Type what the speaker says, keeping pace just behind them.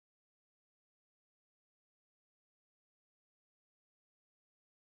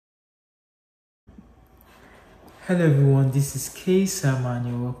Hello everyone, this is K Sam and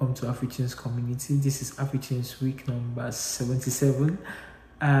you're welcome to AFRITUNES community. This is AFRITUNES week number 77,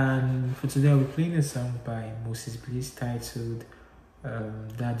 and for today I'll be playing a song by Moses Bliss titled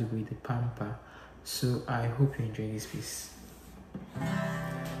Daddy with the Pamper. So I hope you enjoy this piece.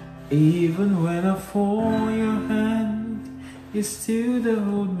 Even when I fall your hand, you still there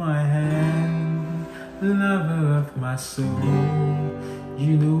hold my hand, lover of my soul.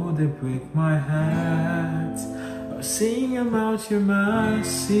 You know they break my heart. I'll sing about your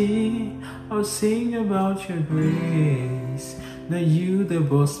mercy, I'll sing about your grace. Now you they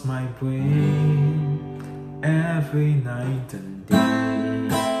bust my brain every night and day.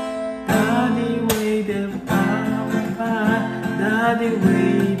 Daddy way the pamper, Daddy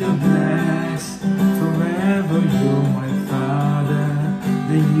way the bless. Forever you're my father,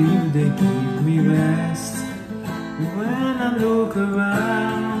 then you they give me rest. When I look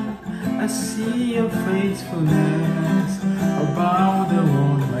around, I see your faithfulness. I bow down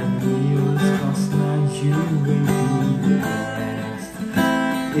on my knees, cause now you will be the best.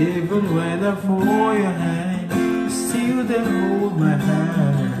 Even when I fall your hand, you still there hold my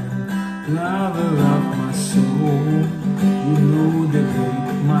hand. Lover of my soul, you know they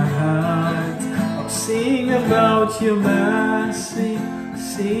break my heart. I'll sing about your mercy,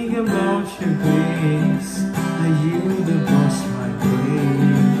 sing about your grace. Now you the boss my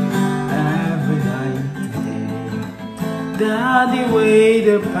brain every night and day. Daddy way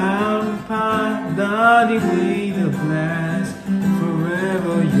the pamper, Daddy way the bless.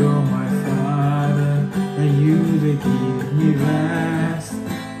 Forever you're my father, and you they give me rest.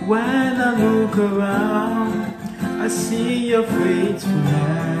 When I look around, I see your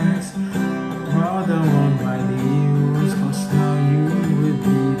faithfulness. Rather on my knees, cause now you will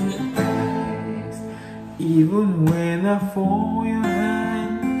be the best. Even when I fall your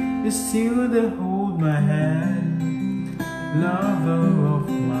hand, you still there hold my hand. Lover of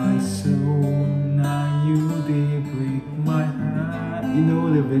my soul, now you they break my heart. You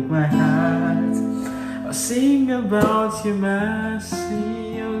know they break my heart. I'll sing about your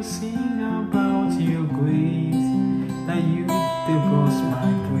mercy, I'll sing about your grace. Now you they bust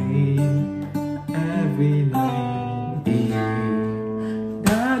my brain every night and day.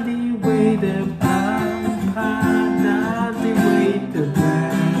 Daddy way the pamper, Daddy way the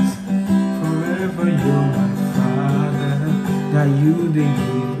bless. Forever you're my father, that you they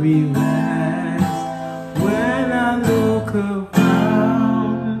give me rest. When I look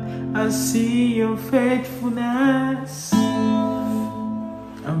around, I see your faithfulness.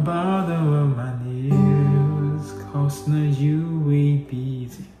 I bow down on my knees, cause now you will be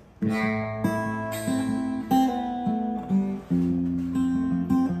the